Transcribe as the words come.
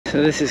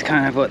So this is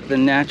kind of what the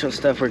natural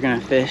stuff we're gonna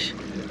fish.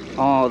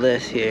 All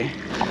this here.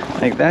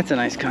 Like that's a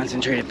nice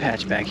concentrated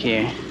patch back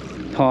here.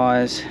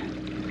 Pause,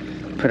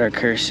 put our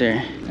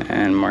cursor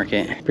and mark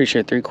it. Pretty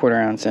sure 3/4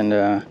 ounce and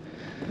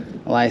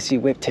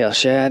LIC whiptail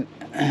shad.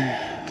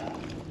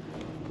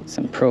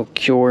 Some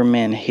Procure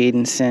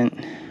Menhaden scent.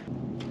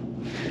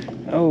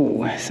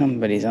 Oh,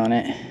 somebody's on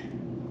it.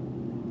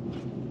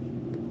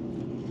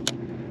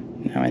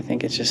 Now I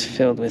think it's just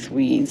filled with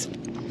weeds.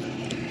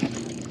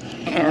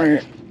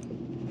 Or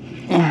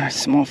a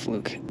small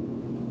fluke.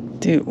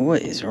 Dude,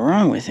 what is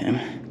wrong with him?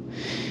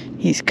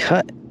 He's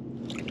cut.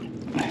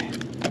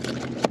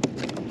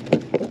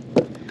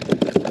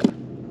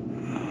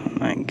 Oh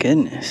my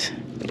goodness.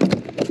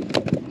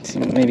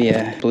 Maybe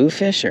a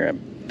bluefish or a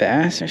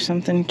bass or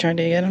something tried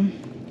to get him.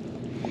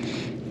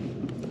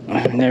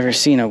 I've never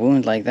seen a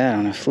wound like that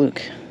on a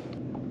fluke.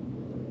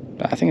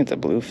 But I think it's a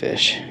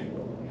bluefish.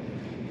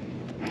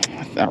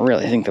 I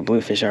really think the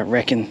bluefish are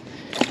wrecking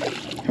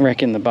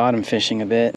the bottom fishing a bit.